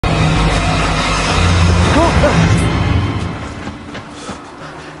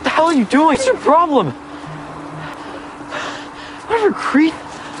are you doing? What's your problem? Whatever, creep.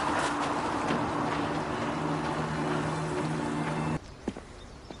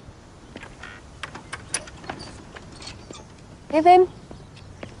 Hey, babe.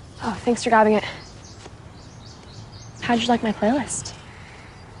 Oh, thanks for grabbing it. How'd you like my playlist?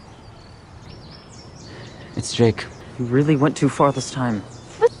 It's Jake. You really went too far this time.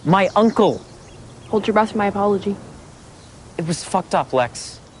 My uncle! Hold your breath for my apology. It was fucked up,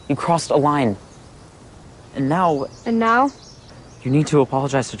 Lex. You crossed a line. And now... And now? You need to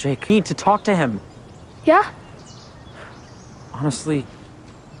apologize to Jake. You need to talk to him. Yeah? Honestly...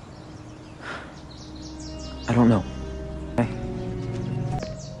 I don't know. Okay.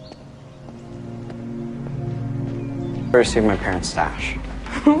 Receive my parents' stash.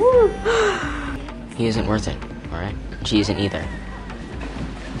 He isn't worth it, all right? She isn't either.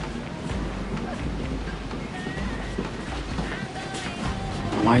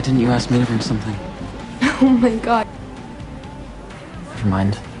 Why didn't you ask me to bring something? Oh my god. Never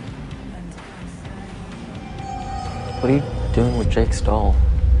mind. What are you doing with Jake's doll?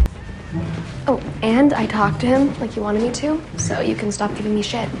 Oh, and I talked to him like you wanted me to, so you can stop giving me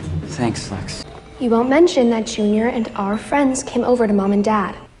shit. Thanks, Lex. You won't mention that Junior and our friends came over to Mom and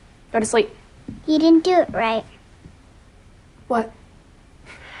Dad. Go to sleep. You didn't do it right. What?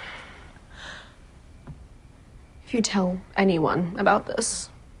 If you tell anyone about this,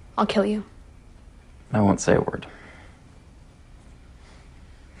 I'll kill you. I won't say a word.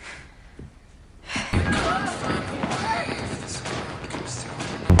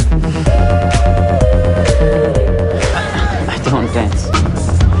 I don't dance.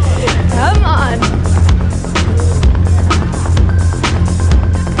 Come on.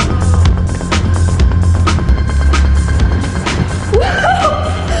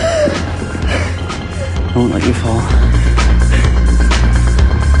 I won't let you fall.